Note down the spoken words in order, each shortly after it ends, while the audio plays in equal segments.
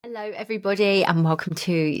Hello, everybody, and welcome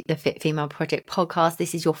to the Fit Female Project podcast.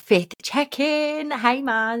 This is your 5th check-in. Hey,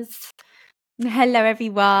 Maz. Hello,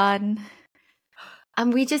 everyone.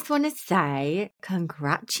 And we just want to say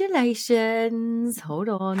congratulations. Hold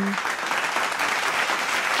on.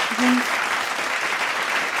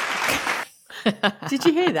 Did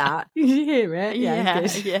you hear that? Did you hear it?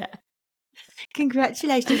 Yeah.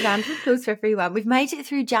 Congratulations, round of applause for everyone. We've made it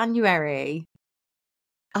through January.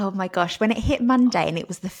 Oh my gosh, when it hit Monday and it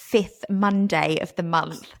was the 5th Monday of the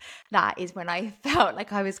month, that is when I felt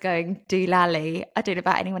like I was going doolally. I don't know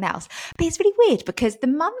about anyone else. But it's really weird because the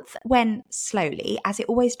month went slowly, as it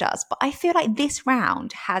always does. But I feel like this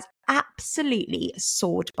round has absolutely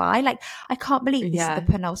soared by. Like, I can't believe this is the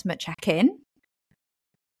penultimate check-in.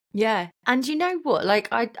 Yeah. And you know what? Like,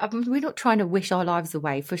 we're not trying to wish our lives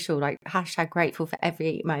away for sure. Like, hashtag grateful for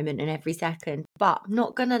every moment and every second. But I'm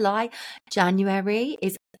not going to lie, January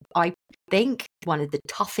is, I think, one of the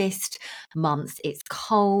toughest months. It's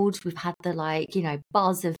cold. We've had the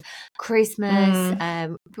buzz of Christmas.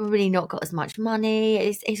 Probably not got as much money.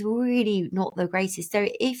 It's really not the greatest. So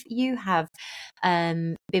if you have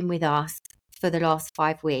been with us for the last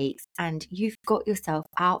 5 weeks and you've got yourself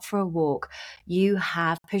out for a walk, you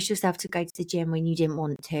have pushed yourself to go to the gym when you didn't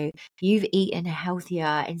want to, you've eaten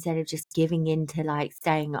healthier instead of just giving in to like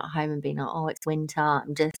staying at home and being like, oh, it's winter,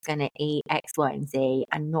 I'm just going to eat X, Y, and Z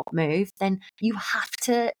and not move, then you have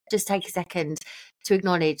to just take a second to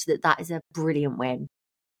acknowledge that that is a brilliant win.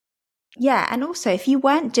 Yeah, and also if you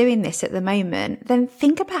weren't doing this at the moment, then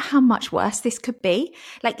think about how much worse this could be.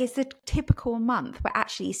 Like, it's a typical month where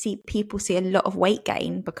actually people see a lot of weight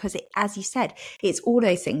gain because it, as you said, it's all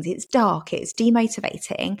those things. It's dark, it's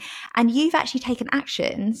demotivating, and you've actually taken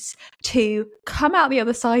actions to come out the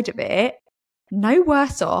other side of it, no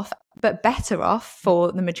worse off, but better off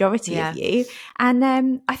for the majority of you.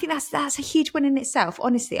 And I think that's a huge win in itself.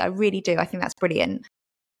 Honestly, I really do. I think that's brilliant.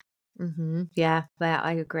 Yeah,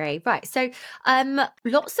 I agree. Right. So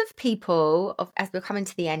lots of people, as we're coming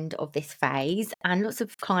to the end of this phase, and lots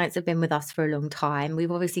of clients have been with us for a long time.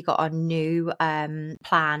 We've obviously got our new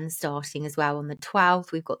plan starting as well on the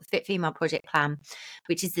 12th. We've got the Fit Female Project Plan,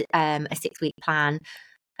 which is a 6-week plan.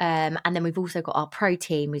 And then we've also got our pro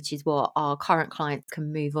team, which is what our current clients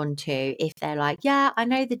can move on to if they're like, yeah, I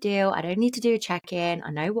know the deal. I don't need to do a check-in. I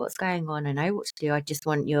know what's going on. I know what to do. I just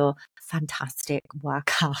want your fantastic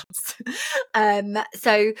workouts.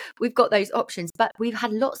 So we've got those options, but we've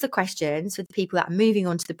had lots of questions for the people that are moving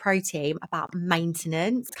on to the pro team about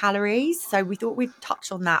maintenance calories. So we thought we'd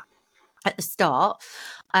touch on that at the start.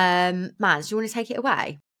 Maz, do you want to take it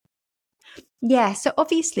away? Yeah, so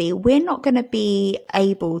obviously we're not going to be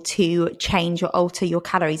able to change or alter your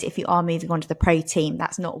calories if you are moving on to the pro team.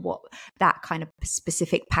 That's not what that kind of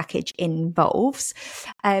specific package involves.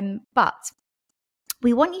 But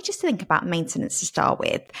we want you just to think about maintenance to start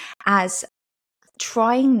with as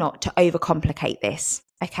trying not to overcomplicate this.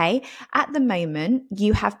 Okay. At the moment,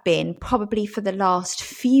 you have been probably for the last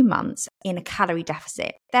few months in a calorie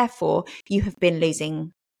deficit. Therefore, you have been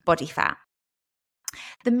losing body fat.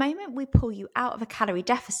 The moment we pull you out of a calorie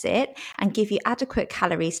deficit and give you adequate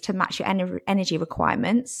calories to match your energy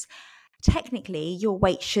requirements, technically your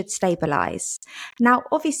weight should stabilize. Now,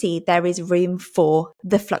 obviously, there is room for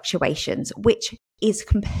the fluctuations, which is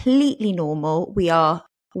completely normal. We are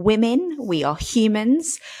women, we are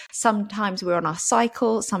humans. Sometimes we're on our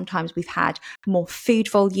cycle. Sometimes we've had more food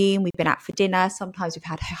volume. We've been out for dinner. Sometimes we've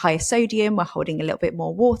had higher sodium. We're holding a little bit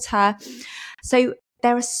more water. So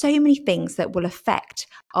there are so many things that will affect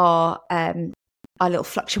our little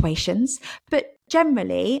fluctuations, but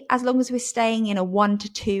generally, as long as we're staying in a 1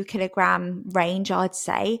 to 2 kilogram range, I'd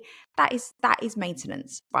say that is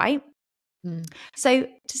maintenance, right? So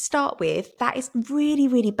to start with, that is really,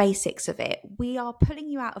 really basics of it. We are pulling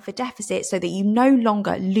you out of a deficit so that you no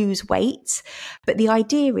longer lose weight, but the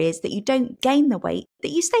idea is that you don't gain the weight, that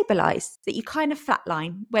you stabilize, that you kind of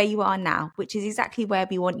flatline where you are now, which is exactly where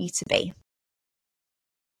we want you to be.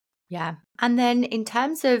 Yeah. And then in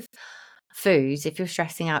terms of foods, if you're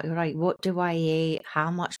stressing out, you're like, what do I eat?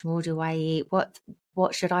 How much more do I eat? What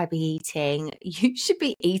should I be eating? You should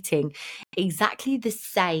be eating exactly the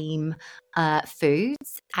same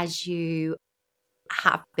foods as you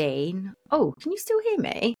have been. Oh, can you still hear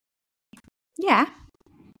me? Yeah.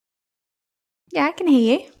 Yeah, I can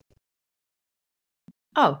hear you.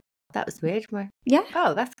 Oh, that was weird. Yeah.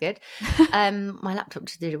 Oh, that's good. My laptop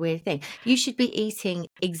just did a weird thing. You should be eating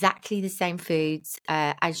exactly the same foods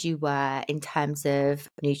as you were in terms of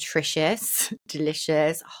nutritious,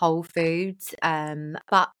 delicious, whole foods,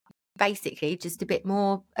 but basically just a bit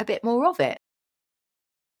more of it.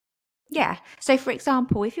 Yeah. So, for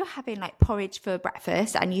example, if you're having like porridge for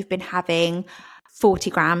breakfast and you've been having 40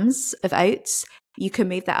 grams of oats, you can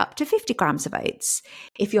move that up to 50 grams of oats.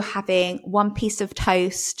 If you're having one piece of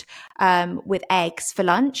toast with eggs for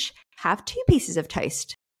lunch, have two pieces of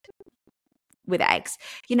toast with eggs.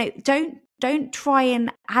 Don't try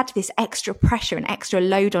and add this extra pressure and extra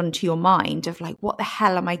load onto your mind of like, what the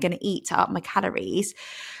hell am I going to eat to up my calories?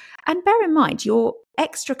 And bear in mind, your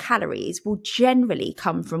extra calories will generally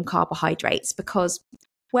come from carbohydrates, because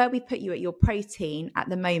where we put you at your protein at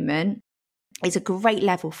the moment is a great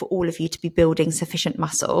level for all of you to be building sufficient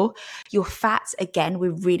muscle. Your fats, again,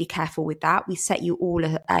 we're really careful with that. We set you all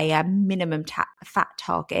a minimum fat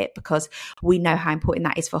target because we know how important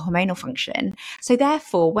that is for hormonal function. So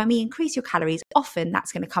therefore, when we increase your calories, often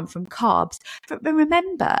that's going to come from carbs. But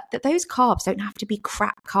remember that those carbs don't have to be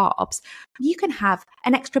crap carbs. You can have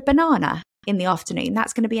an extra banana in the afternoon.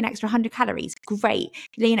 That's going to be an extra 100 calories. Great.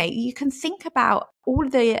 You can think about all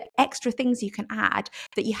of the extra things you can add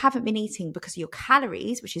that you haven't been eating because of your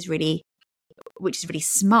calories, which is really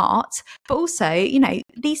smart. But also,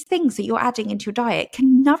 these things that you're adding into your diet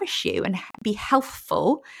can nourish you and be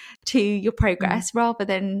healthful to your progress, rather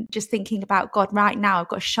than just thinking about, God, right now I've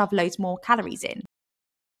got to shove loads more calories in.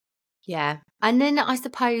 Yeah. And then I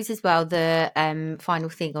suppose as well, the final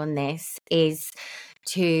thing on this is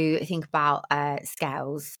to think about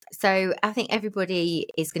scales. So I think everybody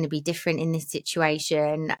is going to be different in this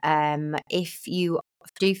situation. If you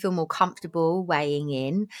do feel more comfortable weighing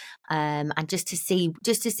in, and just to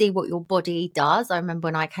see what your body does. I remember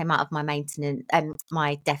when I came out of my maintenance,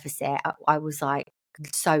 my deficit, I was like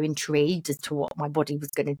so intrigued as to what my body was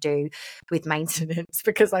going to do with maintenance,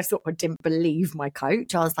 because I sort of didn't believe my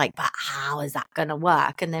coach. I was like, but how is that going to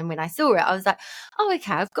work? And then when I saw it, I was like, oh,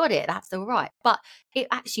 okay, I've got it. That's all right. But it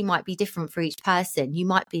actually might be different for each person. You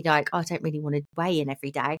might be like, I don't really want to weigh in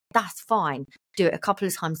every day. That's fine. Do it a couple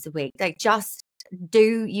of times a week. Like,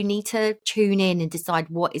 you need to tune in and decide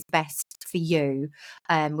what is best for you,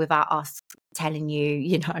 without us telling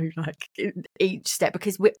you, like each step,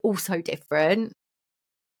 because we're all so different.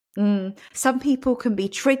 Some people can be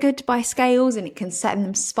triggered by scales and it can set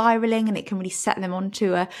them spiraling, and it can really set them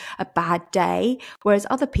onto a bad day. Whereas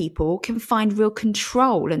other people can find real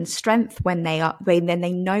control and strength when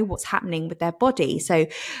they know what's happening with their body. So,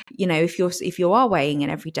 if you are weighing in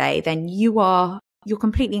every day, then you're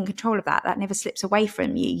completely in control of that. That never slips away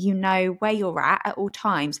from you. You know where you're at all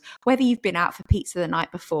times, whether you've been out for pizza the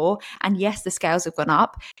night before and yes, the scales have gone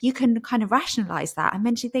up, you can kind of rationalize that and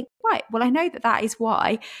mentally think, right, well, I know that is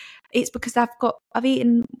why. It's because I've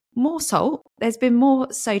eaten more salt. There's been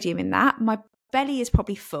more sodium in that. My belly is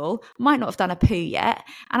probably full, might not have done a poo yet,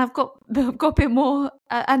 and I've got a bit more,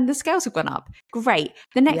 and the scales have gone up. Great.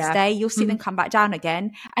 The next day you'll see them come back down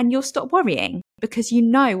again, and you'll stop worrying because you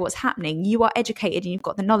know what's happening. You are educated and you've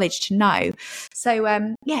got the knowledge to know. So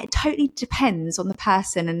it totally depends on the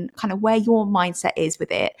person and kind of where your mindset is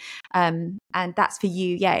with it, and that's for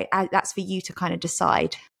you. That's for you to kind of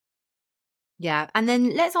decide. Yeah. And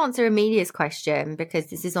then let's answer Amelia's question,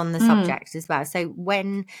 because this is on the subject as well. So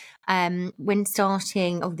when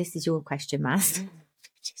starting, this is your question, Maz.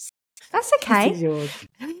 That's okay. This is yours.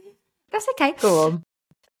 That's okay. Go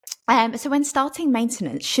on. So when starting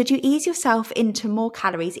maintenance, should you ease yourself into more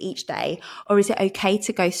calories each day, or is it okay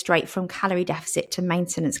to go straight from calorie deficit to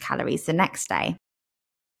maintenance calories the next day?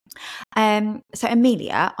 So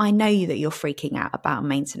Amelia, I know that you're freaking out about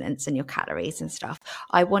maintenance and your calories and stuff.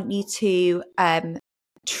 I want you to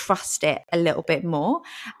trust it a little bit more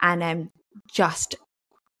and just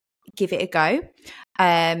give it a go.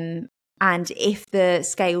 And if the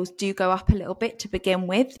scales do go up a little bit to begin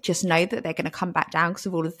with, just know that they're going to come back down because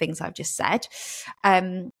of all of the things I've just said.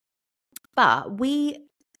 But we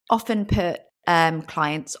often put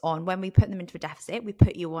clients on, when we put them into a deficit, we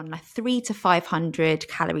put you on a 300 to 500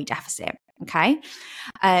 calorie deficit. Okay.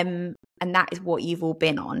 And that is what you've all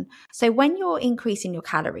been on. So when you're increasing your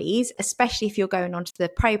calories, especially if you're going onto the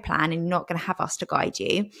pro plan and you're not going to have us to guide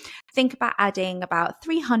you, think about adding about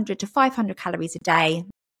 300 to 500 calories a day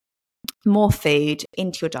more food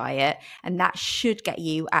into your diet, and that should get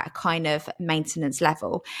you at a kind of maintenance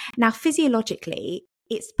level. Now, physiologically,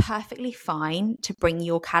 it's perfectly fine to bring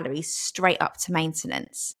your calories straight up to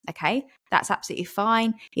maintenance. Okay, that's absolutely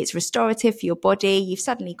fine. It's restorative for your body. You've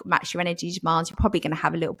suddenly matched your energy demands. You're probably going to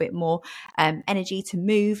have a little bit more energy to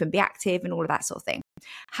move and be active and all of that sort of thing.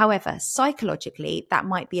 However, psychologically, that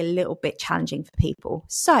might be a little bit challenging for people.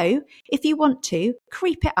 So if you want to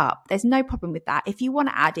creep it up, there's no problem with that. If you want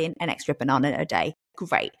to add in an extra banana a day,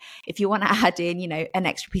 great. If you want to add in, an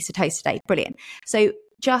extra piece of toast a day, brilliant. So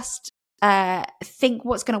just think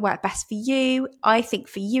what's going to work best for you. I think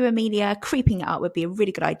for you, Amelia, creeping it up would be a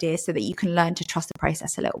really good idea so that you can learn to trust the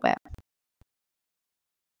process a little bit.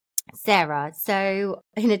 Sarah, so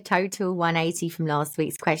in a total 180 from last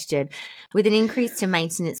week's question, with an increase to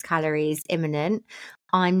maintenance calories imminent,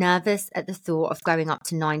 I'm nervous at the thought of going up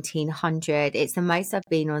to 1900. It's the most I've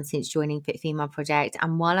been on since joining Fit Female Project.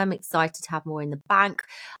 And while I'm excited to have more in the bank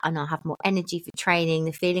and I'll have more energy for training,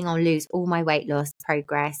 the feeling I'll lose all my weight loss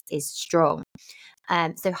progress is strong.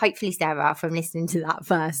 So hopefully, Sarah, from listening to that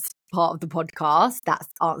first part of the podcast, that's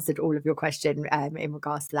answered all of your question in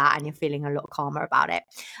regards to that, and you're feeling a lot calmer about it.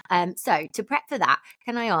 So to prep for that,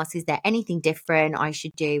 can I ask, is there anything different I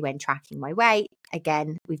should do when tracking my weight?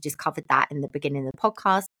 Again, we've just covered that in the beginning of the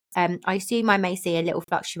podcast. I assume I may see a little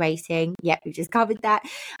fluctuating. Yep, we just covered that.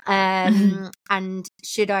 And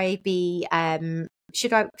should I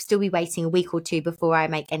still be waiting a week or two before I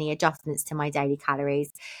make any adjustments to my daily calories?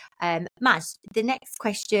 Maj, the next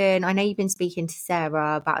question, I know you've been speaking to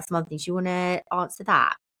Sarah about some other things. You want to answer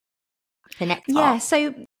that? The next part? Yeah,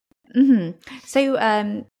 so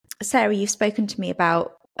Sarah, you've spoken to me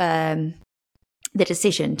about the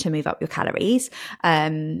decision to move up your calories,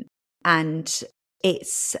 and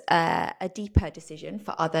it's a deeper decision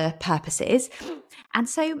for other purposes. And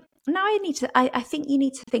so now I think you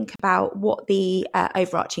need to think about what the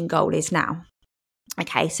overarching goal is now.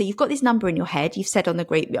 Okay, so you've got this number in your head. You've said on the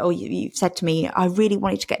group, or you've said to me, I really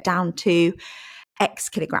wanted to get down to X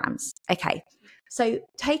kilograms. Okay, so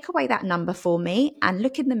take away that number for me and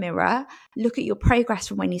look in the mirror, look at your progress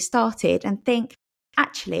from when you started and think,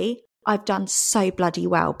 actually, I've done so bloody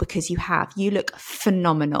well, because you have. You look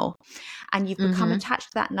phenomenal. And you've become attached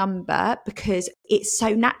to that number because it's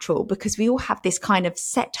so natural, because we all have this kind of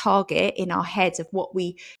set target in our heads of what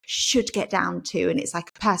we should get down to. And it's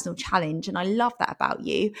like a personal challenge. And I love that about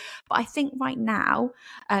you. But I think right now,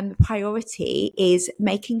 the priority is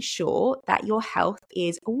making sure that your health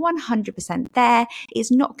is 100% there.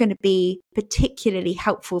 It's not going to be particularly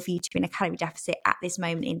helpful for you to be in a calorie deficit at this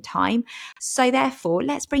moment in time. So therefore,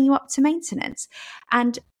 let's bring you up to maintenance.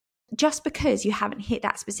 And just because you haven't hit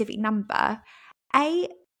that specific number,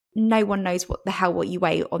 no one knows what you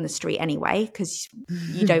weigh on the street anyway, because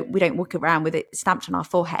we don't walk around with it stamped on our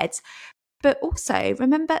foreheads. But also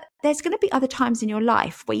remember, there's going to be other times in your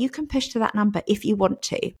life where you can push to that number if you want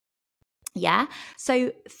to. Yeah.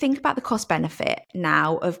 So think about the cost benefit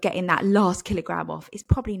now of getting that last kilogram off. It's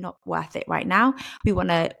probably not worth it right now. We want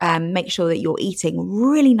to make sure that you're eating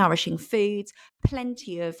really nourishing foods,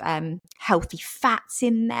 plenty of healthy fats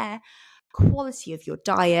in there, quality of your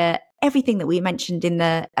diet, everything that we mentioned in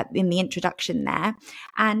the introduction there.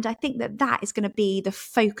 And I think that is going to be the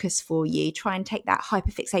focus for you. Try and take that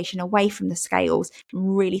hyperfixation away from the scales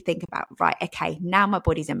and really think about, right, okay, now my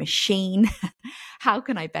body's a machine. How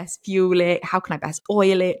can I best fuel it? How can I best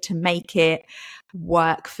oil it to make it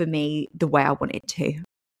work for me the way I want it to?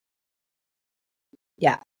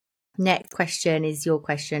 Yeah. Next question is your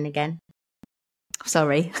question again.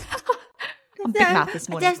 Sorry. I'm big mouth this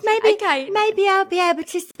morning. Maybe I'll be able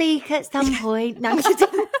to speak at some point. No, it's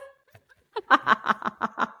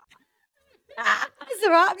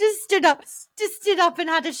all right. I've just stood up and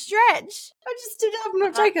had a stretch. I just stood up. I'm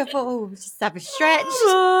not joking. I thought, just have a stretch.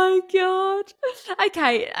 Oh my God.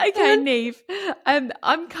 Okay, Neve.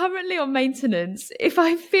 I'm currently on maintenance. If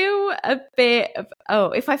I feel like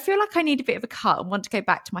I need a bit of a cut and want to go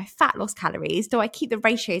back to my fat loss calories, do I keep the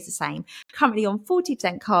ratios the same? Currently on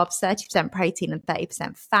 40% carbs, 30% protein and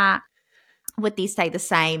 30% fat. Would these stay the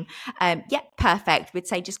same? Yeah, perfect. We'd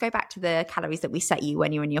say just go back to the calories that we set you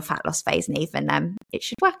when you're in your fat loss phase, Neve, and it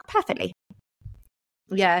should work perfectly.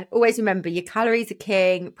 Yeah, always remember your calories are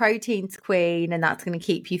king, protein's queen, and that's going to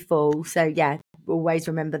keep you full. So yeah, always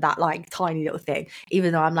remember that like tiny little thing,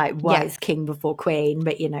 even though I'm like, why is king before queen?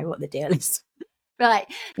 But you know what the deal is. Right,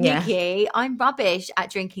 Nikki, I'm rubbish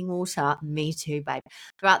at drinking water. Me too, babe,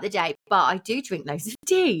 throughout the day. But I do drink loads of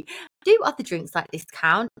tea. Do other drinks like this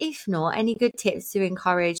count? If not, any good tips to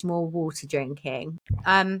encourage more water drinking?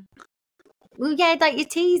 Well, yeah, like your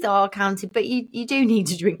teas are counted, but you do need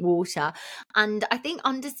to drink water. And I think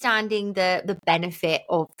understanding the benefit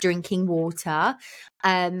of drinking water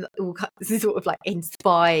will sort of like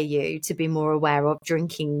inspire you to be more aware of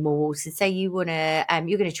drinking more water. Say you want to,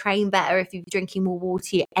 you're going to train better if you're drinking more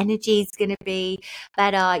water. Your energy is going to be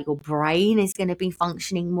better. Your brain is going to be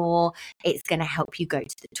functioning more. It's going to help you go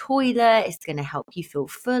to the toilet. It's going to help you feel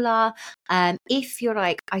fuller. If you're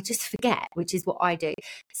like, I just forget, which is what I do,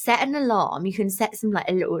 set an alarm alarm, you can set some like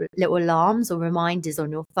a little alarms or reminders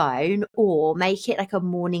on your phone, or make it like a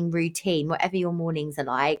morning routine, whatever your mornings are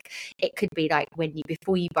like. It could be like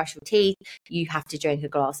before you brush your teeth, you have to drink a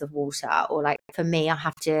glass of water, or like for me, I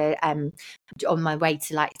have to on my way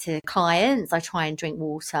to clients, I try and drink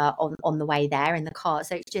water on the way there in the car.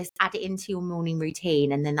 So just add it into your morning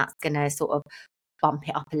routine, and then that's gonna sort of bump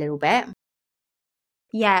it up a little bit.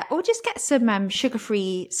 Yeah, or just get some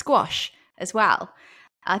sugar-free squash as well.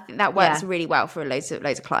 I think that works really well for loads of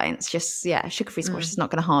clients. Just sugar-free squash is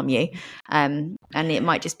not going to harm you, and it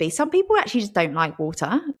might just be some people actually just don't like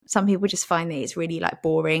water. Some people just find that it's really like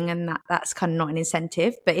boring, and that's kind of not an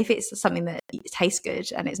incentive. But if it's something that tastes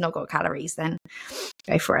good and it's not got calories, then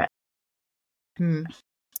go for it.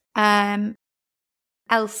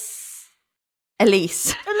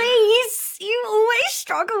 Elise, you always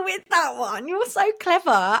struggle with that one. You're so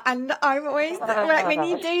clever, and I'm always like, when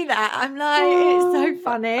you do that, I'm like, it's so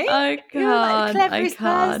funny. I can't. You're like the cleverest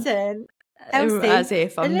person. Elsie, as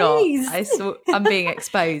if I'm Elise. not. I'm being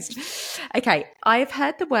exposed. Okay, I've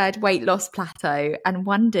heard the word weight loss plateau and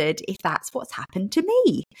wondered if that's what's happened to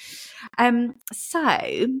me.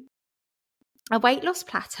 So a weight loss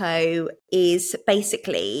plateau is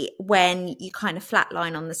basically when you kind of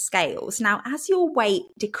flatline on the scales. Now, as your weight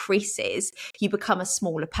decreases, you become a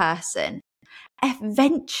smaller person.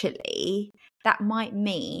 Eventually, that might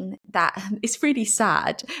mean that it's really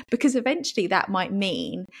sad, because eventually that might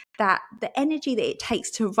mean that the energy that it takes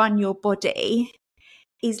to run your body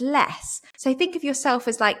is less. So think of yourself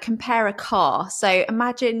as like, compare a car. So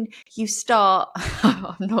imagine you start,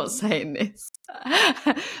 I'm not saying this,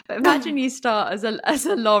 but imagine you start as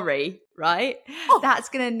a lorry, right? Oh. That's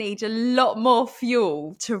going to need a lot more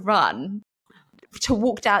fuel to run, to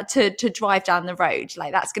walk down, to drive down the road.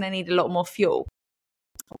 Like, that's going to need a lot more fuel.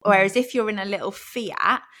 Whereas if you're in a little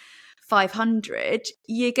Fiat 500,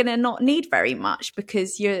 you're going to not need very much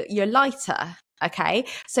because you're lighter. Okay,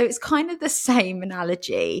 so it's kind of the same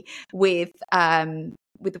analogy with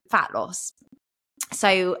the fat loss.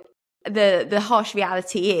 So the harsh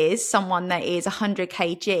reality is, someone that is 100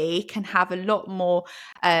 kg can have a lot more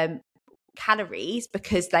calories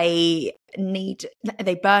because they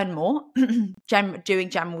burn more. Doing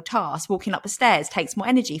general tasks, walking up the stairs takes more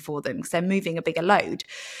energy for them because they're moving a bigger load.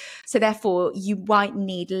 So therefore, you might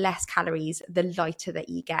need less calories the lighter that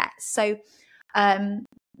you get. So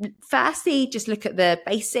firstly, just look at the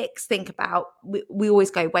basics. Think about, we always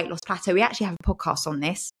go weight loss plateau. We actually have a podcast on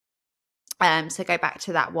this, so go back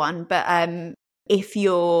to that one. But if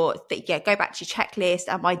you're go back to your checklist.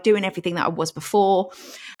 Am I doing everything that I was before?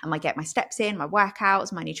 Am I getting my steps in, my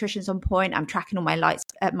workouts, my nutrition's on point? I'm tracking all my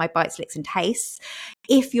my bites, licks and tastes.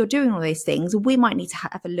 If you're doing all those things, we might need to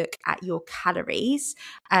have a look at your calories,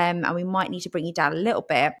 and we might need to bring you down a little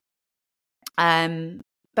bit.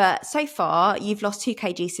 But so far, you've lost 2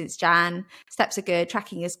 kg since Jan. Steps are good,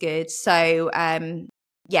 tracking is good. So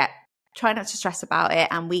try not to stress about it,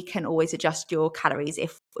 and we can always adjust your calories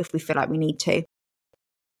if we feel like we need to.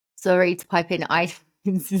 Sorry to pipe in.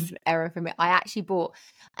 This is an error from me. I actually brought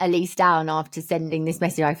Elise down after sending this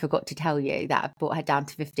message. I forgot to tell you that I brought her down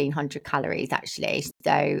to 1,500 calories actually.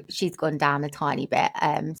 So she's gone down a tiny bit.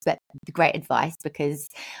 But great advice, because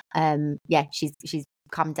she's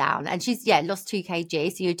come down, and she's lost 2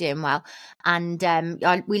 kg, so you're doing well. And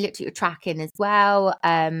we looked at your tracking as well,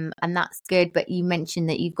 and that's good. But you mentioned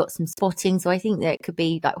that you've got some spotting, so I think that it could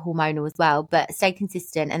be like hormonal as well. But stay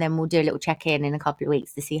consistent, and then we'll do a little check-in in a couple of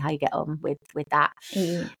weeks to see how you get on with that.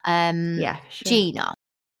 Sure.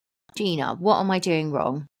 Gina, what am I doing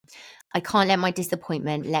wrong? I can't let my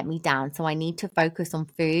disappointment let me down, so I need to focus on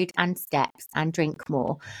food and steps and drink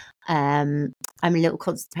more. I'm a little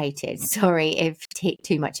constipated. Sorry if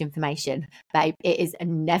too much information, babe. It is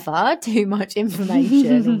never too much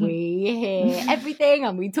information. We hear everything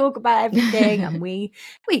and we talk about everything, and we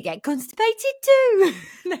get constipated too.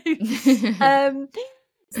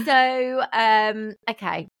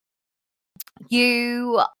 Okay.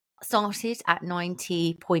 You started at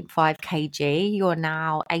 90.5 kg. You're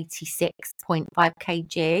now 86.5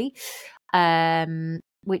 kg.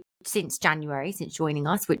 Which since January, since joining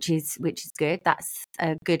us, which is good. That's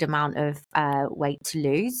a good amount of weight to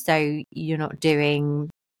lose. So you're not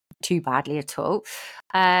doing too badly at all.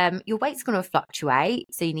 Your weight's going to fluctuate,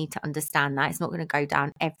 so you need to understand that it's not going to go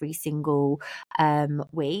down every single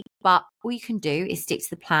week. But all you can do is stick to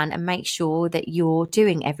the plan and make sure that you're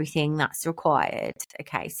doing everything that's required.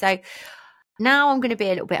 Okay, so now I'm going to be a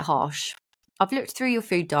little bit harsh. I've looked through your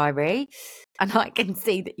food diary, and I can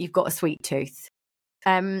see that you've got a sweet tooth.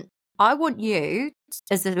 I want you,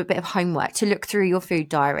 as a bit of homework, to look through your food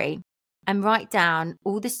diary and write down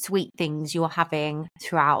all the sweet things you're having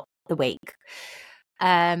throughout the week.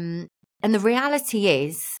 And the reality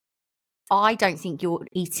is, I don't think you're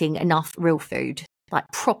eating enough real food, like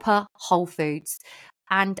proper whole foods.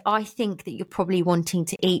 And I think that you're probably wanting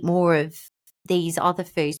to eat more of these other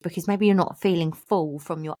foods because maybe you're not feeling full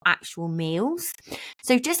from your actual meals.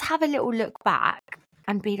 So just have a little look back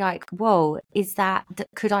and be like, whoa,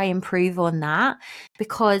 could I improve on that?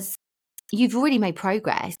 Because you've already made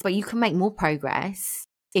progress, but you can make more progress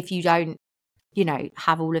if you don't,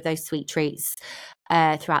 have all of those sweet treats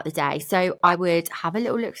throughout the day. So I would have a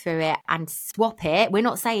little look through it and swap it. We're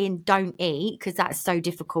not saying don't eat because that's so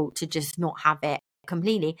difficult to just not have it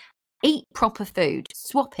completely. Eat proper food,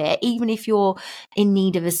 swap it, even if you're in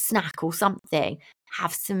need of a snack or something.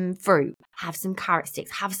 Have some fruit, have some carrot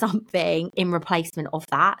sticks, have something in replacement of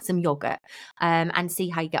that, some yogurt, and see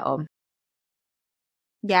how you get on.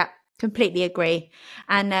 Yeah, completely agree.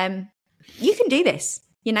 And you can do this,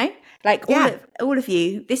 like all of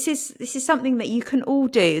you. This is something that you can all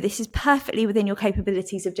do. This is perfectly within your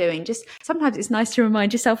capabilities of doing. Just sometimes it's nice to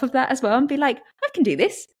remind yourself of that as well and be like, I can do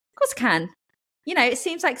this. Of course I can. It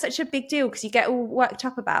seems like such a big deal because you get all worked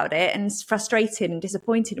up about it and frustrated and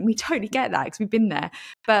disappointed. And we totally get that because we've been there.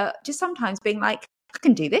 But just sometimes being like, I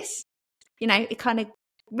can do this. It kind of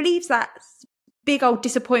relieves that big old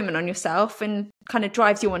disappointment on yourself and kind of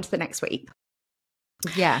drives you on to the next week.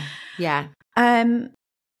 Yeah.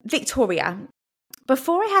 Victoria,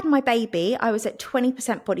 before I had my baby, I was at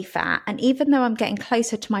 20% body fat. And even though I'm getting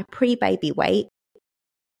closer to my pre-baby weight,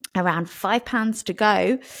 around 5 pounds to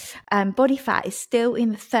go, body fat is still in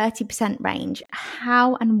the 30% range.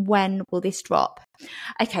 How and when will this drop?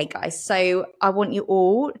 Okay, guys, so I want you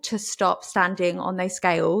all to stop standing on those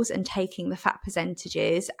scales and taking the fat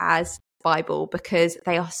percentages as Bible, because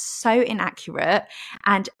they are so inaccurate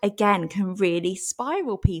and again can really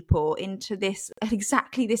spiral people into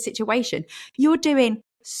exactly this situation. You're doing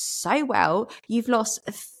so well. You've lost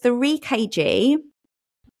 3 kg.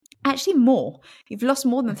 Actually more. You've lost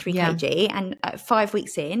more than 3 kg and 5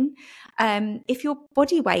 weeks in. If your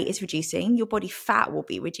body weight is reducing, your body fat will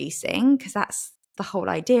be reducing because that's the whole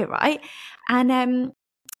idea, right? And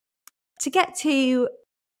to get to,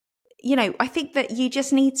 I think that you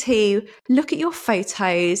just need to look at your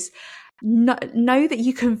photos, know that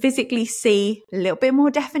you can physically see a little bit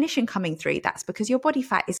more definition coming through. That's because your body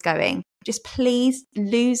fat is going. Just please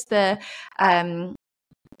lose the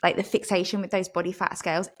fixation with those body fat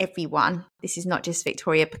scales, everyone. This is not just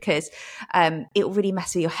Victoria, because it will really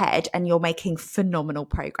mess with your head and you're making phenomenal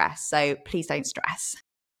progress. So please don't stress.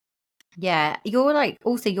 Yeah, you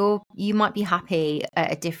might be happy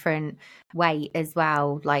at a different weight as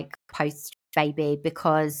well, like post baby,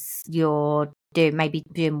 because you're doing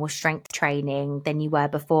more strength training than you were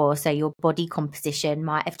before. So your body composition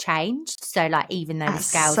might have changed. So even though the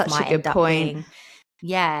scales might end up being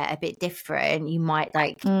a bit different, you might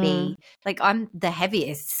be I'm the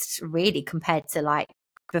heaviest really compared to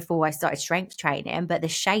before I started strength training, but the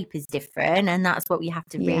shape is different, and that's what we have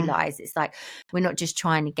to realize. It's we're not just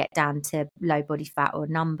trying to get down to low body fat or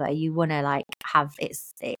number. You want to have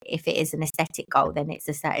if it is an aesthetic goal, then it's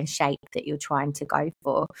a certain shape that you're trying to go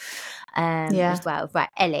for as well. Right,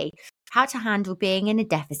 Ellie, how to handle being in a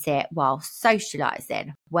deficit while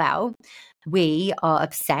socializing? Well, we are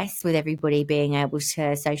obsessed with everybody being able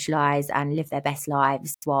to socialize and live their best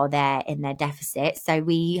lives while they're in their deficit. So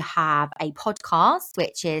we have a podcast,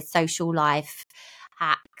 which is Social Life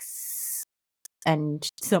Hacks and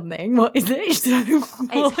something. What is it? It's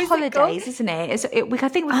holidays, isn't it? I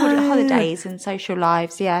think we call it holidays and social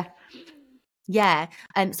lives. Yeah. Yeah.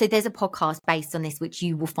 So there's a podcast based on this, which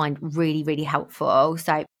you will find really, really helpful.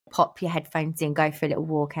 So pop your headphones in, go for a little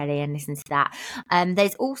walk, Ellie, and listen to that.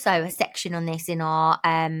 There's also a section on this in our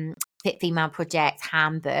Fit Female Project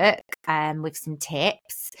handbook with some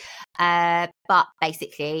tips. But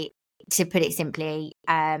basically, to put it simply,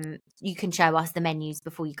 you can show us the menus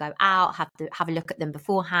before you go out, have a look at them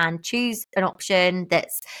beforehand, choose an option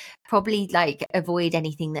that's probably avoid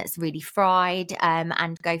anything that's really fried,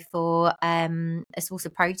 and go for a source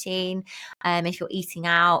of protein. If you're eating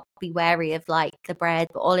out, be wary of the bread,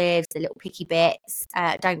 the olives, the little picky bits.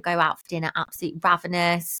 Don't go out for dinner absolutely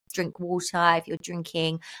ravenous. Drink water. If you're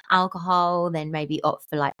drinking alcohol, then maybe opt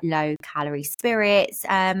for low calorie spirits,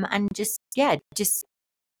 and just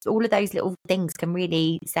all of those little things can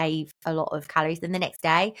really save a lot of calories. Then the next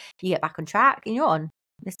day you get back on track and you're on.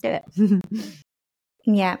 Let's do it.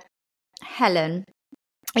 Yeah. Helen,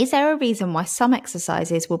 is there a reason why some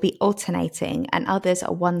exercises will be alternating and others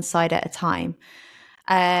are one side at a time?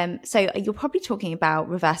 So you're probably talking about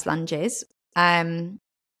reverse lunges.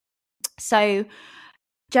 So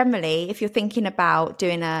generally, if you're thinking about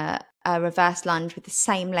doing a a reverse lunge with the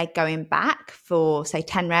same leg going back for say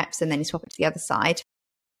 10 reps, and then you swap it to the other side,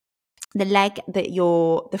 the leg that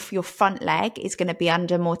your front leg is going to be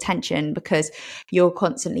under more tension because you're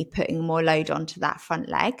constantly putting more load onto that front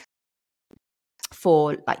leg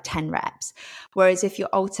for like 10 reps. Whereas if you're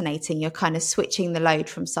alternating, you're kind of switching the load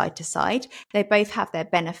from side to side. They both have their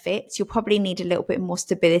benefits. You'll probably need a little bit more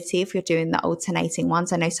stability if you're doing the alternating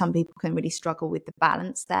ones. I know some people can really struggle with the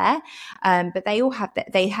balance there, but they all have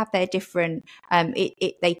their different.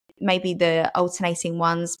 They maybe the alternating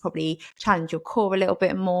ones probably challenge your core a little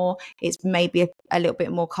bit more. It's maybe a little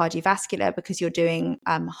bit more cardiovascular because you're doing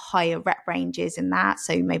higher rep ranges in that.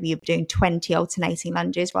 So maybe you're doing 20 alternating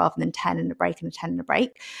lunges rather than 10 and a break and a 10 and a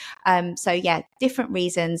break. So yeah, different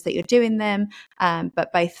reasons that you're doing them,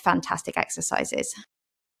 but both fantastic exercises.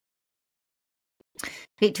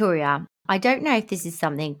 Victoria, I don't know if this is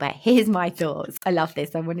something, but here's my thoughts. I love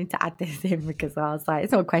this. I wanted to add this in because I was like,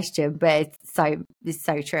 it's not a question, but it's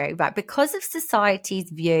so true. But because of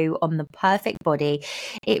society's view on the perfect body,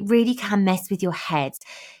 it really can mess with your head.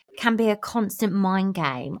 It can be a constant mind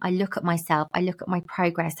game. I look at myself, I look at my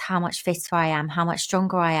progress, how much fitter I am, how much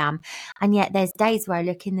stronger I am. And yet there's days where I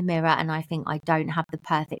look in the mirror and I think I don't have the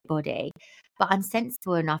perfect body. But I'm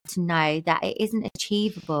sensible enough to know that it isn't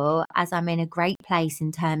achievable as I'm in a great place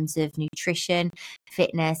in terms of nutrition,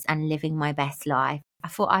 fitness, and living my best life. I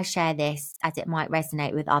thought I'd share this as it might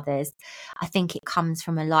resonate with others. I think it comes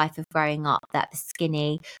from a life of growing up that the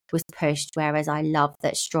skinny was pushed, whereas I love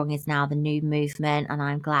that strong is now the new movement, and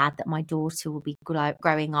I'm glad that my daughter will be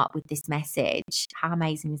growing up with this message. How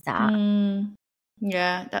amazing is that?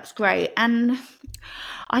 Yeah, that's great. And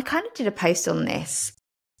I kind of did a post on this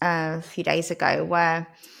a few days ago where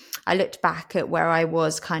I looked back at where I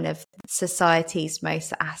was kind of society's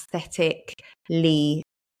most aesthetically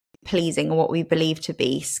pleasing, or what we believe to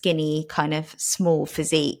be skinny, kind of small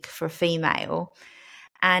physique for a female.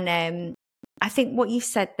 And I think what you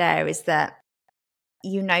said there is that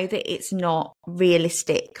you know that it's not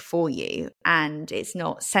realistic for you and it's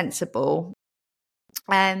not sensible.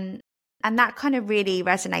 And that kind of really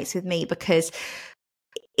resonates with me because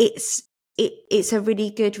it's a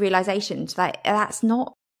really good realization that that's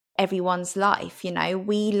not everyone's life. You know,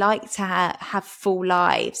 we like to have full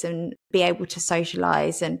lives and be able to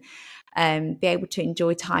socialize and be able to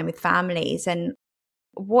enjoy time with families. And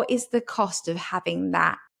what is the cost of having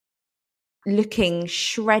that looking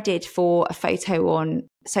shredded for a photo on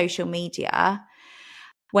social media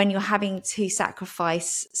when you're having to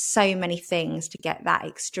sacrifice so many things to get that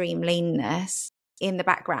extreme leanness in the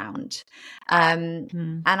background?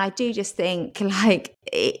 And I do just think like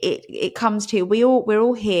it comes to we're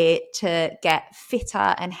all here to get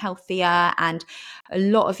fitter and healthier, and a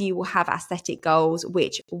lot of you will have aesthetic goals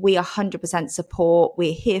which we 100% support,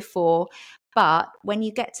 we're here for. But when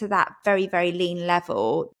you get to that very, very lean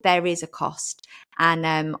level, there is a cost, and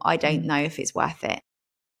I don't know if it's worth it.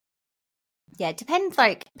 Yeah, it depends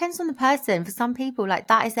on the person. For some people, like,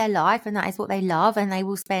 that is their life and that is what they love, and they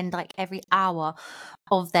will spend like every hour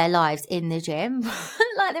of their lives in the gym.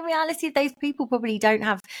 Like, the reality of those people probably don't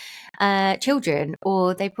have children,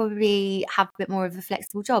 or they probably have a bit more of a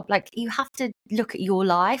flexible job. Like, you have to look at your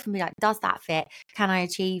life and be like, does that fit? Can I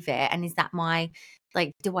achieve it? And is that my,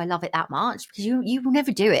 like, do I love it that much? Because you will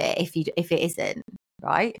never do it if it isn't,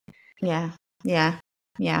 right? Yeah.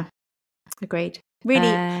 Agreed.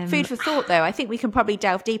 Really food for thought, though. I think we can probably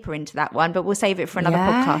delve deeper into that one, but we'll save it for another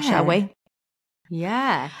podcast, shall we?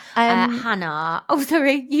 Yeah. Hannah. Oh,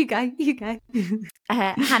 sorry. You go.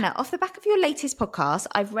 Hannah, off the back of your latest podcast,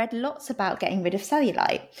 I've read lots about getting rid of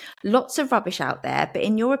cellulite. Lots of rubbish out there, but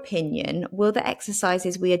in your opinion, will the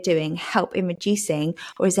exercises we are doing help in reducing,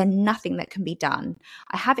 or is there nothing that can be done?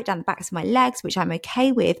 I have it down the backs of my legs, which I'm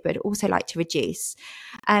okay with, but also like to reduce.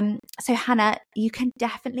 So Hannah, you can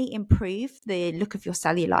definitely improve the look of your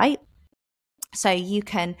cellulite. So you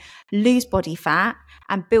can lose body fat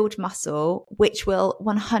and build muscle, which will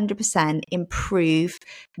 100% improve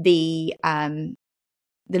the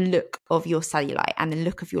look of your cellulite and the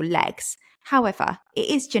look of your legs. However, it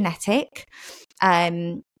is genetic.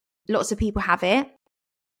 Lots of people have it.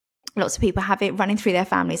 Lots of people have it running through their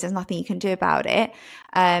families. There's nothing you can do about it.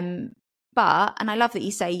 And I love that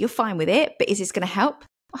you say you're fine with it, but is this going to help?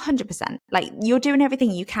 100%. Like, you're doing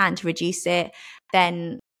everything you can to reduce it,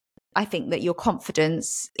 then I think that your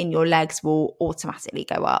confidence in your legs will automatically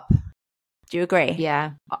go up. Do you agree?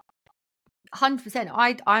 Yeah.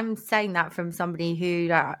 100%. I'm saying that from somebody who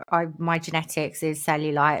my genetics is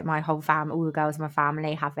cellulite. My whole family, all the girls in my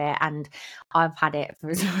family have it, and I've had it for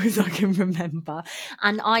as long as I can remember.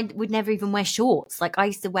 And I would never even wear shorts. Like I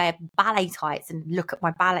used to wear ballet tights and look at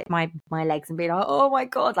my legs and be like, oh my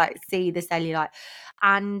god, like see the cellulite.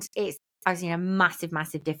 And I've seen a massive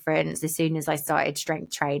difference as soon as I started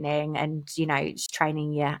strength training and, just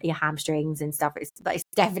training your hamstrings and stuff. It's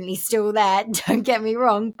definitely still there. Don't get me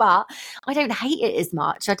wrong, but I don't hate it as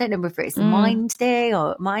much. I don't know whether it's a mind thing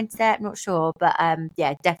or mindset. I'm not sure, but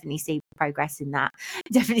yeah, definitely see progress in that.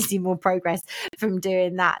 Definitely see more progress from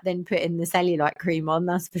doing that than putting the cellulite cream on.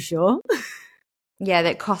 That's for sure. Yeah,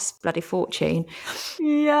 that costs bloody fortune.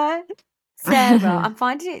 Yeah. Sarah, I'm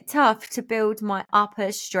finding it tough to build my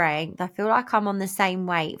upper strength. I feel like I'm on the same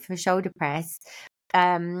weight for shoulder press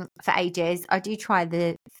for ages. I do try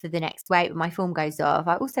for the next weight, but my form goes off.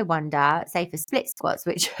 I also wonder, say for split squats,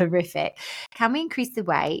 which are horrific, can we increase the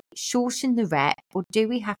weight, shorten the rep, or do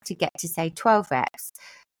we have to get to say 12 reps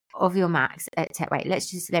of your max at wait?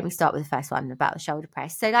 Let me start with the first one about the shoulder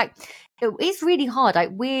press. So like it's really hard.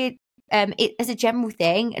 Like it as a general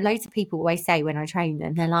thing, loads of people always say when I train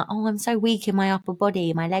them, they're like, oh, I'm so weak in my upper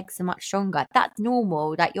body, my legs are much stronger. That's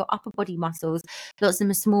normal. Like your upper body muscles, lots of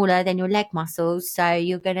them are smaller than your leg muscles, so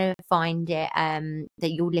you're gonna find it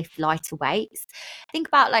that you'll lift lighter weights. Think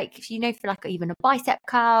about like if for like even a bicep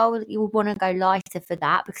curl, you would want to go lighter for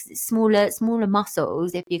that because it's smaller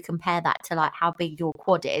muscles if you compare that to like how big your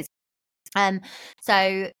quad is.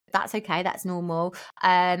 So that's okay, that's normal.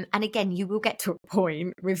 And again, you will get to a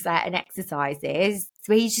point with certain exercises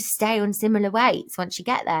where you just stay on similar weights once you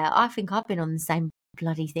get there. I think I've been on the same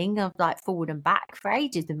bloody thing of like forward and back for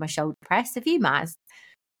ages with my shoulder press. Have you, Maz?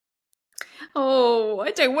 Oh,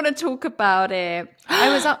 I don't want to talk about it.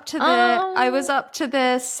 I was up to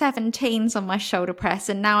the 17s on my shoulder press,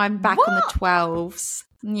 and now I'm back on the 12s.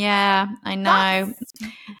 Yeah, I know.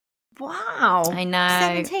 Wow. I know.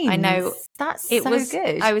 17s. I know. That's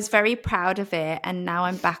good. I was very proud of it, and now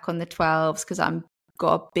I'm back on the 12s because I'm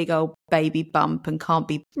got a big old baby bump and can't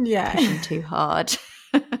be pushing too hard.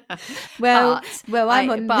 But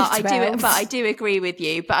I do agree with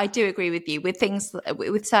you. But I do agree with you with things,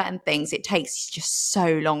 with certain things. It takes just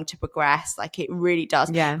so long to progress. Like it really does.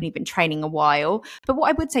 Yeah. When you've been training a while. But what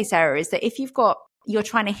I would say, Sarah, is that if you're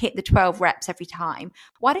trying to hit the 12 reps every time,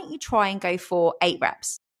 why don't you try and go for 8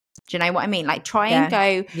 reps? Do you know what I mean? Like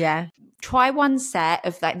try one set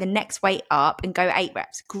of like the next weight up and go 8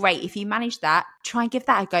 reps. Great. If you manage that, try and give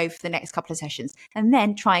that a go for the next couple of sessions, and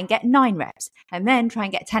then try and get 9 reps, and then try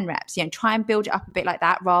and get 10 reps. Try and build it up a bit like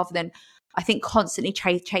that, rather than I think constantly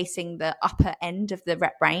chasing the upper end of the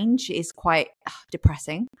rep range is quite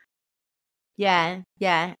depressing. Yeah.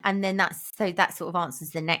 And then that sort of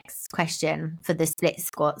answers the next question for the split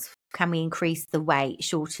squats. Can we increase the weight,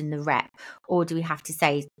 shorten the rep, or do we have to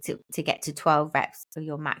say to get to 12 reps for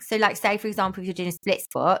your max? So like say, for example, if you're doing split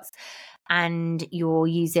squats and you're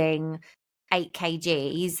using 8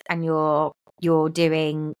 kgs and you're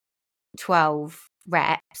doing 12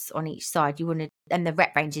 reps on each side, and the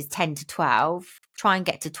rep range is 10 to 12, try and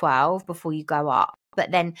get to 12 before you go up.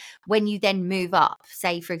 But then when you then move up,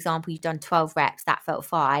 say, for example, you've done 12 reps, that felt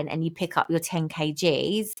fine, and you pick up your 10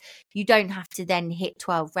 kgs, you don't have to then hit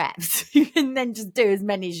 12 reps. You can then just do as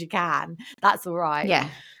many as you can. That's all right.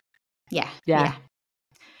 Yeah.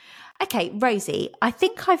 Okay, Rosie, I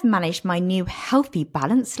think I've managed my new healthy,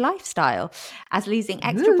 balanced lifestyle as losing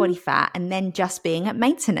extra body fat and then just being at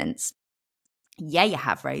maintenance. Yeah, you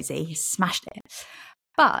have, Rosie. You smashed it.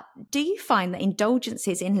 But do you find that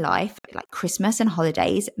indulgences in life, like Christmas and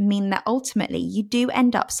holidays, mean that ultimately you do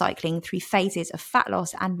end up cycling through phases of fat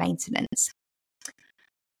loss and maintenance?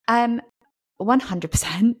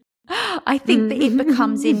 100%. I think that it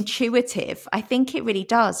becomes intuitive. I think it really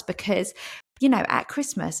does because, at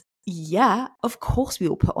Christmas, yeah, of course we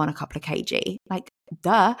will put on a couple of kg. Like,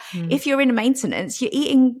 duh. If you're in maintenance, you're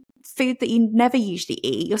eating food that you never usually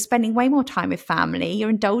eat, you're spending way more time with family,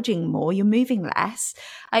 you're indulging more, you're moving less,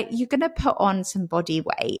 you're going to put on some body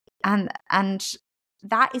weight, and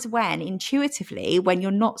that is when intuitively, when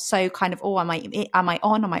you're not so kind of, am I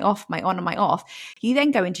on, am I off, am I on, am I off, you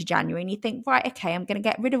then go into January and you think, right, okay, I'm going to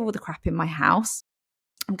get rid of all the crap in my house,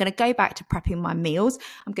 I'm going to go back to prepping my meals,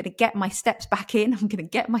 I'm going to get my steps back in, I'm going to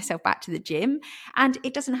get myself back to the gym. And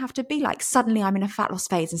it doesn't have to be like suddenly I'm in a fat loss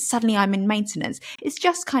phase and suddenly I'm in maintenance. It's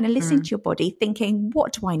just kind of listening to your body, thinking,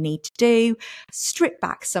 what do I need to do? Strip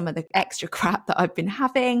back some of the extra crap that I've been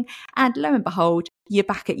having. And lo and behold, you're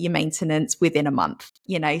back at your maintenance within a month,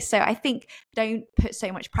 So I think don't put so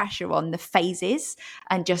much pressure on the phases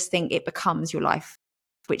and just think it becomes your life,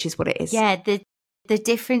 which is what it is. Yeah, The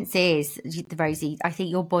difference is, Rosie, I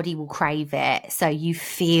think your body will crave it. So you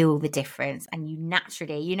feel the difference and you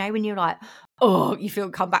naturally, you know, when you're like, oh, you feel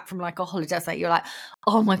come back from like a holiday, so you're like,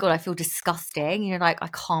 oh my God, I feel disgusting. You're like, I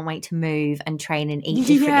can't wait to move and train and eat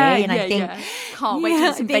differently. And I think, can't wait to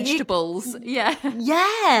eat some vegetables.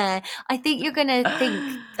 Yeah. I think you're going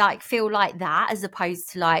to feel like that as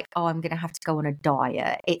opposed to like, oh, I'm going to have to go on a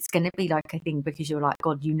diet. It's going to be like a thing because you're like,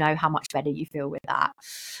 God, you know how much better you feel with that.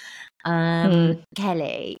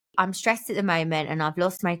 Kelly, I'm stressed at the moment and I've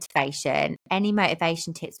lost motivation. Any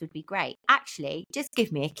motivation tips would be great. Actually, just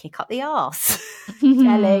give me a kick up the arse.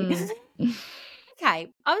 Kelly. Okay,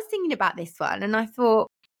 I was thinking about this one and I thought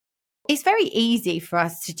it's very easy for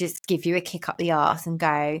us to just give you a kick up the arse and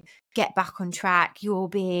go, get back on track, you're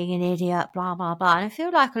being an idiot, blah, blah, blah. And I feel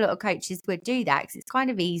like a lot of coaches would do that because it's kind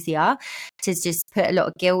of easier to just put a lot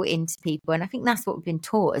of guilt into people. And I think that's what we've been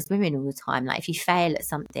taught as women all the time. Like if you fail at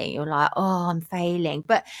something, you're like, oh, I'm failing.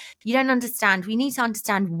 But you don't understand. We need to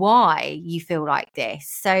understand why you feel like this.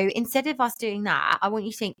 So instead of us doing that, I want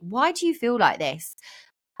you to think, why do you feel like this?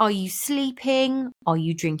 Are you sleeping? Are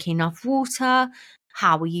you drinking enough water?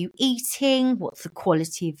 How are you eating? What's the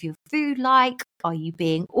quality of your food like? Are you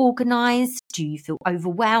being organized? Do you feel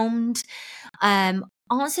overwhelmed?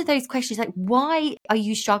 Answer those questions like, why are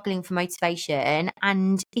you struggling for motivation?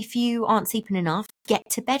 And if you aren't sleeping enough, get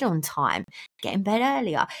to bed on time, get in bed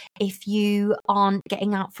earlier. If you aren't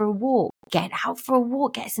getting out for a walk, get out for a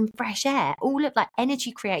walk, get some fresh air. All of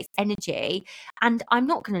energy creates energy. And I'm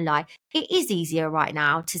not going to lie, it is easier right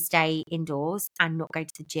now to stay indoors and not go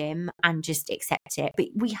to the gym and just accept it. But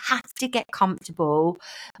we have to get comfortable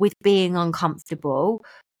with being uncomfortable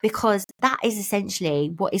because that is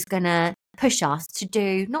essentially what is going to push us to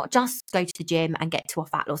do, not just go to the gym and get to our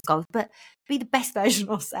fat loss goals, but be the best version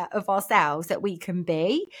of ourselves that we can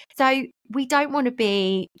be. So we don't want to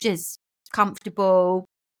be just comfortable.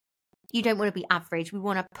 You don't want to be average. We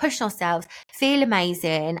want to push ourselves, feel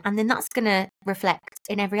amazing, and then that's going to reflect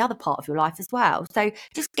in every other part of your life as well. So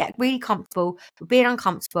just get really comfortable with being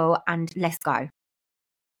uncomfortable and let's go.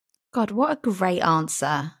 God, what a great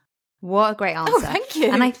answer. What a great answer. Oh, thank you.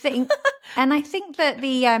 And I think that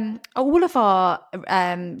the all of our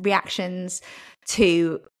reactions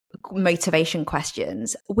to motivation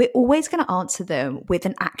questions, we're always going to answer them with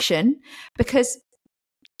an action, because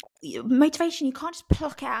motivation, you can't just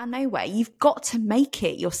pluck it out of nowhere. You've got to make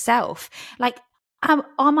it yourself. Like, am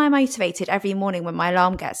I motivated every morning when my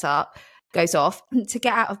alarm goes off to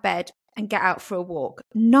get out of bed and get out for a walk?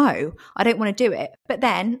 No, I don't want to do it. But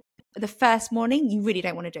then the first morning, you really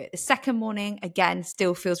don't want to do it. The second morning, again,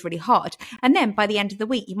 still feels really hard. And then by the end of the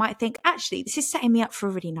week, you might think, actually, this is setting me up for a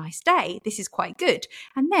really nice day. This is quite good.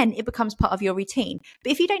 And then it becomes part of your routine.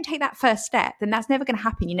 But if you don't take that first step, then that's never going to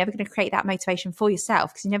happen. You're never going to create that motivation for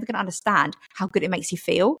yourself because you're never going to understand how good it makes you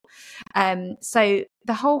feel. So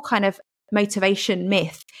the whole kind of motivation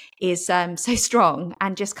myth is so strong,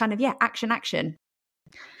 and just kind of, action.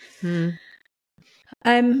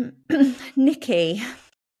 Nikki,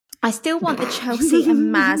 I still want the Chelsea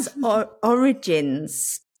and Maz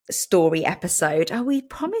origins story episode. Oh, we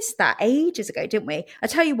promised that ages ago, didn't we? I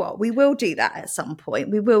tell you what, we will do that at some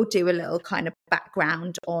point. We will do a little kind of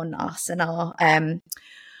background on us and our kind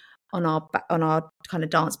of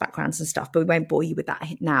dance backgrounds and stuff, but we won't bore you with that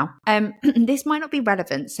now. This might not be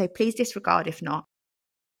relevant, so please disregard if not.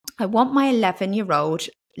 I want my 11-year-old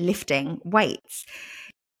lifting weights.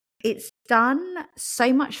 It's done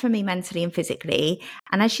so much for me mentally and physically.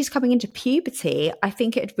 And as she's coming into puberty, I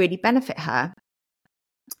think it'd really benefit her.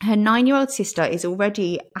 Her 9-year-old sister is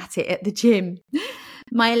already at it at the gym.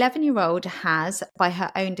 My 11-year-old has, by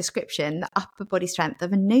her own description, the upper body strength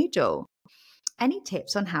of a noodle. Any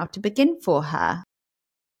tips on how to begin for her?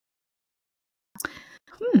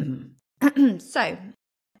 So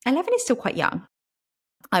 11 is still quite young,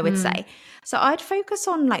 I would say. So I'd focus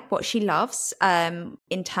on what she loves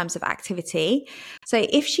in terms of activity. So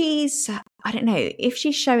if she's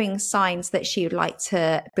showing signs that she would like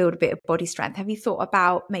to build a bit of body strength, have you thought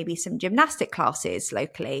about maybe some gymnastic classes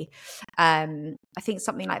locally? I think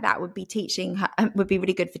something like that would be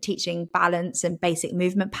really good for teaching balance and basic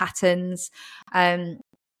movement patterns.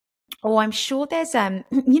 Or I'm sure there's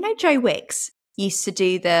Joe Wicks used to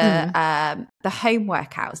do the home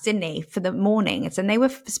workouts, didn't he, for the mornings, and they were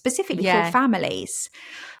specifically for families.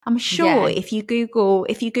 I'm sure if you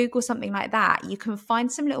Google something like that, you can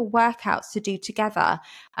find some little workouts to do together.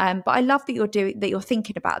 But I love that you're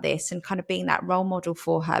thinking about this and kind of being that role model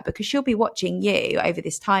for her, because she'll be watching you over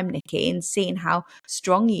this time, Nikki, and seeing how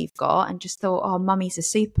strong you've got, and just thought, oh, mummy's a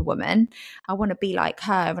superwoman. I want to be like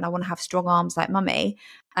her, and I want to have strong arms like mummy.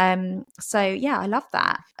 So yeah, I love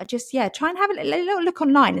that. I just try and have a little look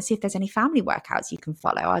online and see if there's any family workouts you can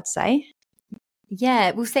follow, I'd say.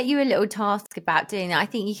 Yeah, we'll set you a little task about doing that. I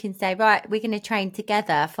think you can say, right, we're going to train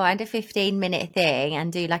together, find a 15-minute thing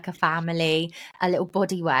and do like a little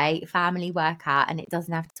body weight family workout. And it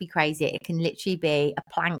doesn't have to be crazy. It can literally be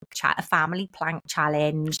a family plank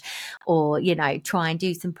challenge, or, try and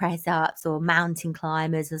do some press ups or mountain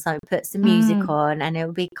climbers or something, put some music on, and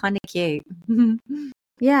it'll be kind of cute.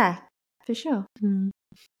 Yeah, for sure.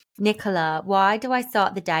 Nicola, why do I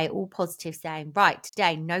start the day all positive saying, right,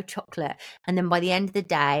 today, no chocolate? And then by the end of the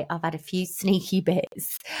day, I've had a few sneaky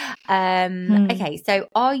bits. Okay, so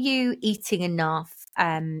are you eating enough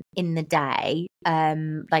in the day,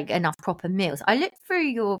 like enough proper meals? I looked through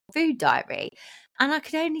your food diary and I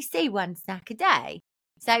could only see one snack a day.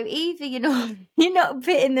 So either you're not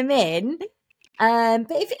putting them in,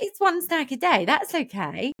 but if it's one snack a day, that's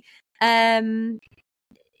okay.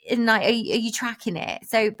 And like, are you tracking it?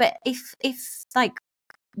 So, but if like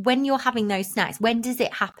when you're having those snacks, when does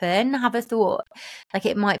it happen? Have a thought. Like,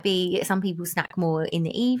 it might be some people snack more in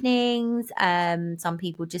the evenings, some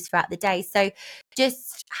people just throughout the day. So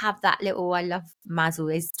just have that little, I love Maz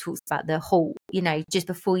always talks about the halt, just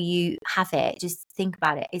before you have it, just think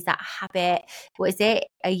about it. Is that a habit? What is it?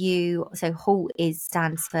 So halt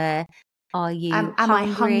stands for, are you am hungry? I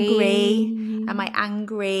hungry? Am I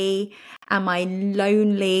angry? Am I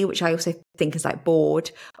lonely? Which I also think is like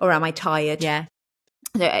bored. Or am I tired? Yeah.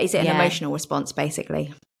 So is it an emotional response,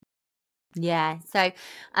 basically? Yeah. So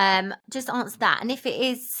just answer that. And if it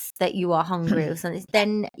is that you are hungry or something,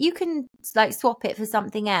 then you can like swap it for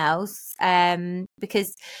something else.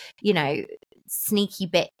 Because, sneaky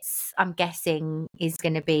bits, I'm guessing, is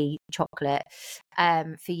going to be chocolate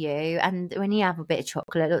for you. And when you have a bit of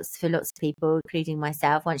chocolate, for lots of people, including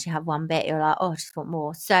myself, once you have one bit, you're like, oh, I just want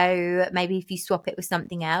more. So maybe if you swap it with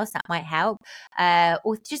something else, that might help.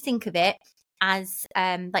 Or just think of it as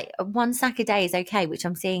like one snack a day is okay, which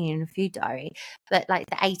I'm seeing in a food diary, but like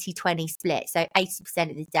the 80-20 split. So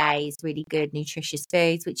 80% of the day is really good, nutritious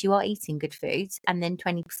foods, which you are eating good foods, and then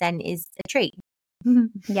 20% is a treat.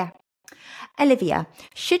 Yeah. Olivia,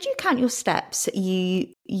 should you count your steps you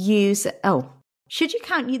use? Should you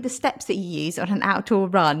count the steps that you use on an outdoor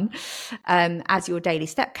run as your daily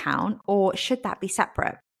step count, or should that be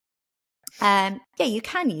separate? You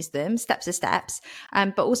can use them, steps are steps,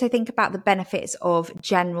 but also think about the benefits of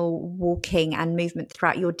general walking and movement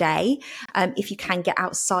throughout your day. If you can get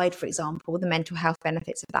outside, for example, the mental health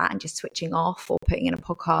benefits of that, and just switching off or putting in a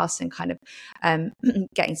podcast and kind of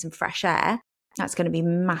getting some fresh air, that's going to be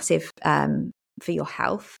massive for your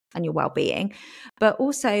health and your well-being. But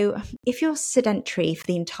also, if you're sedentary for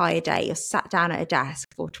the entire day, you're sat down at a desk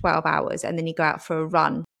for 12 hours and then you go out for a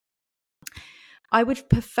run, I would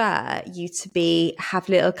prefer you to have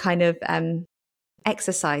little kind of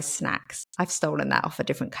exercise snacks. I've stolen that off a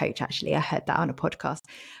different coach, actually. I heard that on a podcast.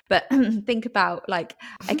 But think about like,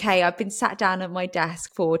 okay, I've been sat down at my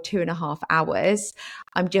desk for 2.5 hours.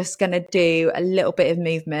 I'm just going to do a little bit of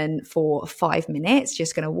movement for 5 minutes,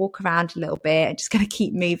 just going to walk around a little bit and just going to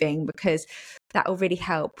keep moving, because that will really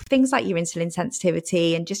help things like your insulin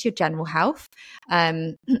sensitivity and just your general health.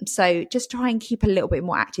 So just try and keep a little bit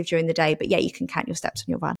more active during the day. But yeah, you can count your steps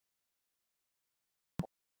on your run.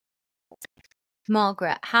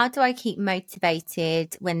 Margaret, how do I keep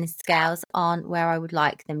motivated when the scales aren't where I would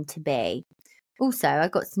like them to be? Also, I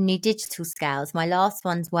got some new digital scales. My last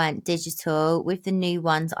ones weren't digital. With the new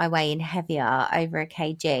ones, I weigh in heavier, over a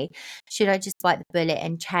kg. Should I just bite the bullet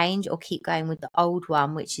and change, or keep going with the old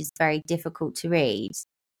one, which is very difficult to read?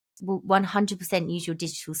 Will 100% use your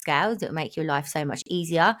digital scales. It'll make your life so much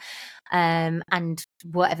easier. And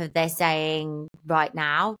whatever they're saying right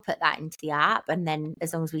now, put that into the app. And then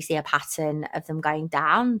as long as we see a pattern of them going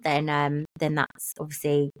down, then that's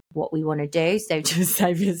obviously what we want to do. So just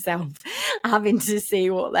save yourself having to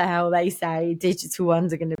see what the hell they say. Digital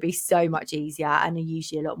ones are going to be so much easier and are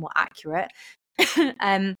usually a lot more accurate.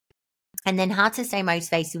 And then how to stay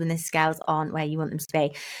motivated when the scales aren't where you want them to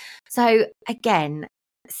be. So again,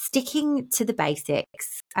 sticking to the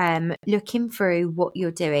basics, looking through what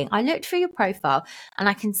you're doing. I looked through your profile and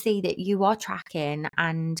I can see that you are tracking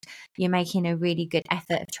and you're making a really good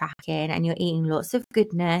effort of tracking and you're eating lots of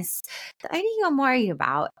goodness. The only thing I'm worried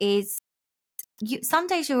about is some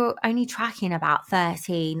days you're only tracking about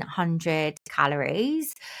 1,300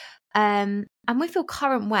 calories. And with your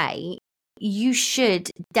current weight, you should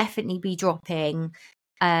definitely be dropping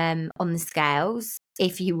on the scales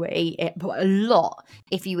if you were eating, but a lot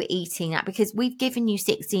if you were eating that, because we've given you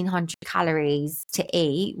 1,600 calories to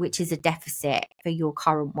eat, which is a deficit for your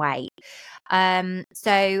current weight.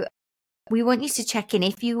 So we want you to check in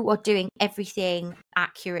if you are doing everything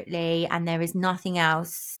accurately and there is nothing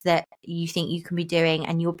else that you think you can be doing,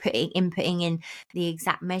 and you're inputting in the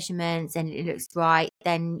exact measurements and it looks right,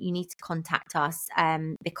 then you need to contact us,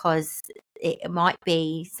 because it might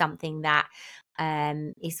be something that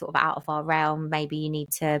is sort of out of our realm. Maybe you need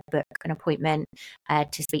to book an appointment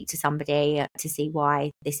to speak to somebody to see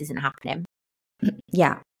why this isn't happening.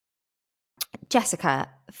 Yeah. Jessica,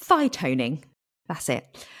 thigh toning. That's it.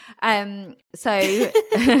 So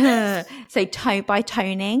by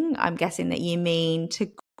toning, I'm guessing that you mean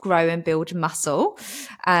to grow and build muscle,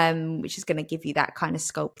 which is going to give you that kind of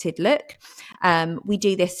sculpted look. We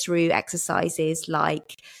do this through exercises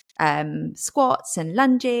like squats and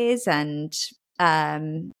lunges and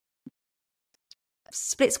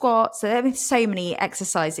split squats. So there are so many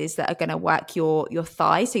exercises that are going to work your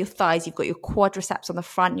thighs. So your thighs, you've got your quadriceps on the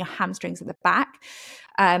front, your hamstrings at the back.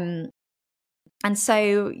 And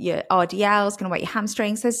so your RDL is going to work your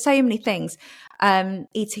hamstrings. There's so many things.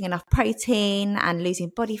 Eating enough protein and losing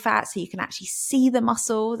body fat so you can actually see the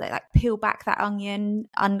muscle. They like peel back that onion,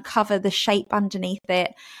 uncover the shape underneath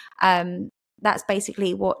it. That's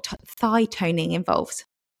basically what thigh toning involves.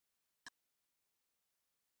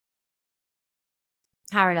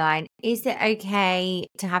 Caroline, is it okay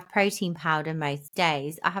to have protein powder most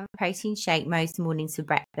days? I have a protein shake most mornings for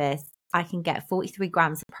breakfast. I can get 43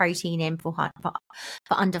 grams of protein in for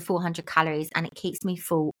under 400 calories, and it keeps me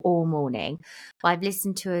full all morning. But I've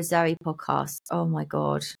listened to a Zoe podcast. Oh my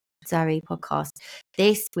God, Zoe podcast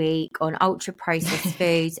this week on ultra processed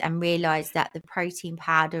foods, and realised that the protein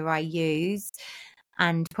powder I use,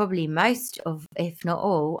 and probably most of, if not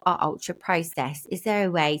all, are ultra processed. Is there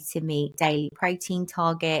a way to meet daily protein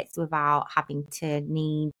targets without having to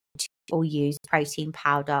need or use protein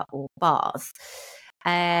powder or bars?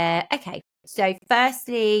 Okay, so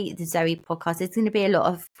firstly, the Zoe podcast, there's going to be a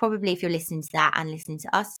lot of, probably if you're listening to that and listening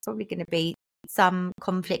to us, probably going to be some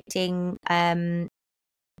conflicting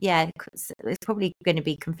it's probably going to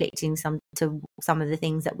be conflicting to some of the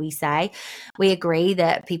things that we say. We agree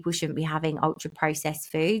that people shouldn't be having ultra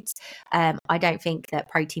processed foods. I don't think that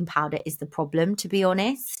protein powder is the problem, to be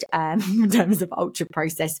honest, in terms of ultra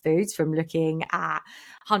processed foods. From looking at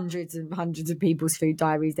hundreds and hundreds of people's food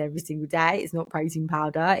diaries every single day, it's not protein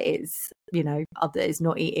powder, it's others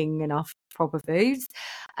not eating enough proper foods.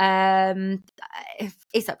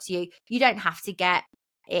 It's up to you. You don't have to get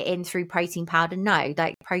it in through protein powder. No,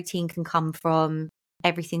 like protein can come from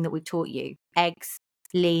everything that we've taught you. Eggs,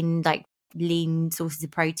 lean sources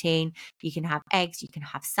of protein. You can have eggs, you can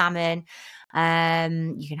have salmon,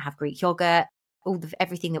 you can have Greek yogurt,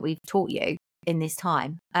 everything that we've taught you in this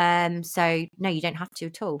time. So no, you don't have to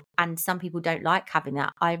at all. And some people don't like having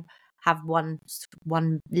that. I have one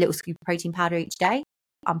little scoop of protein powder each day.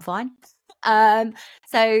 I'm fine.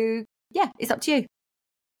 So yeah, it's up to you.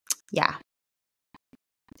 Yeah.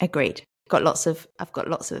 Agreed. I've got lots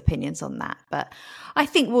of opinions on that, but I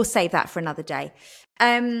think we'll save that for another day.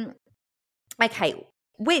 Okay,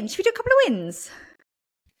 wins. Should we do a couple of wins?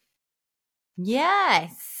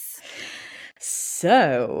 Yes.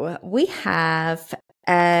 So we have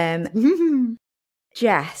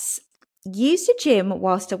Jess used a gym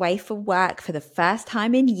whilst away for work for the first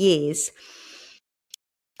time in years.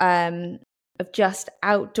 For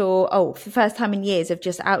the first time in years of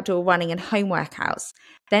just outdoor running and home workouts,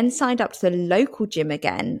 then signed up to the local gym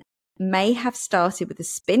again, may have started with a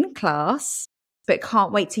spin class, but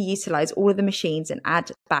can't wait to utilize all of the machines and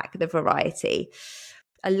add back the variety.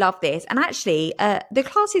 I love this. And actually, the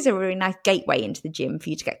classes are a really nice gateway into the gym for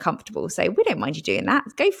you to get comfortable. So we don't mind you doing that.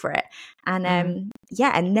 Go for it. And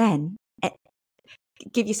and then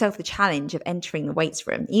give yourself the challenge of entering the weights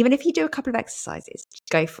room. Even if you do a couple of exercises,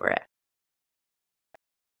 go for it.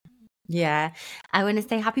 Yeah, I want to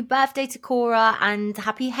say happy birthday to Cora and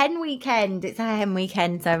happy hen weekend. It's a hen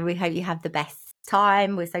weekend, so we hope you have the best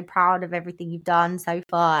time. We're so proud of everything you've done so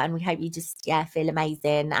far, and we hope you just feel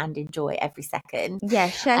amazing and enjoy every second. Yeah,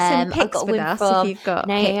 share some pics with us if you've got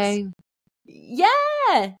pics.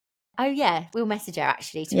 Yeah. Oh yeah, we'll message her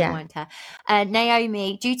actually to remind her.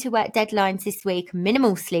 Naomi, due to work deadlines this week,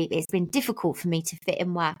 minimal sleep, it's been difficult for me to fit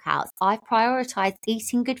in workouts. I've prioritised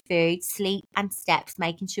eating good food, sleep and steps,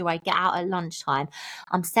 making sure I get out at lunchtime.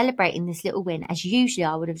 I'm celebrating this little win, as usually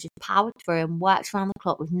I would have just powered through and worked around the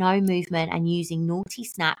clock with no movement and using naughty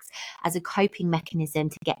snacks as a coping mechanism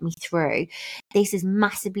to get me through. This has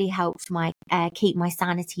massively helped keep my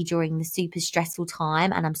sanity during the super stressful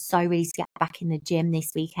time, and I'm so ready to get back in the gym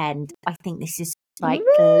this weekend. I think this is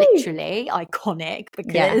literally iconic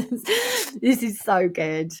because this is so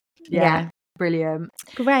good. Yeah, brilliant.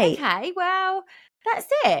 Great. Okay, well, that's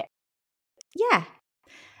it. Yeah.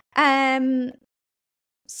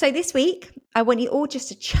 So this week, I want you all just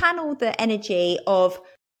to channel the energy of,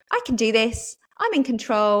 I can do this. I'm in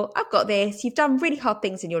control. I've got this. You've done really hard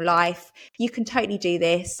things in your life. You can totally do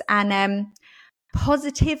this. And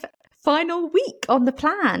positive final week on the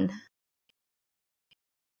plan.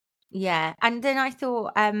 Yeah. And then I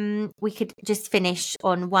thought we could just finish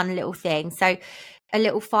on one little thing. So a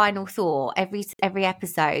little final thought every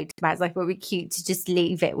episode. It's like really cute to just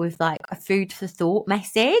leave it with like a food for thought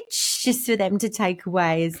message just for them to take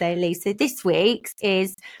away as they leave. So this week's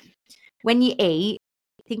is, when you eat,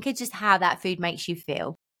 think of just how that food makes you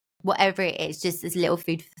feel. Whatever it is, just as a little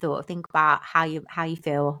food for thought. Think about how you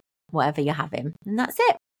feel, whatever you're having. And that's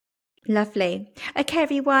it. Lovely. Okay,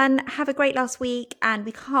 everyone, have a great last week, and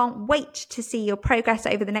we can't wait to see your progress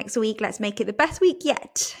over the next week. Let's make it the best week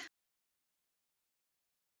yet.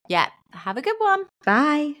 Yeah, have a good one.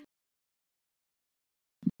 Bye.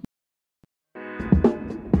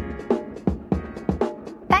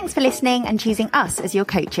 Thanks for listening and choosing us as your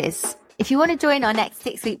coaches. If you want to join our next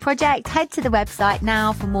 6-week project, head to the website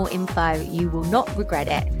now for more info. You will not regret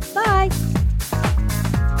it. Bye.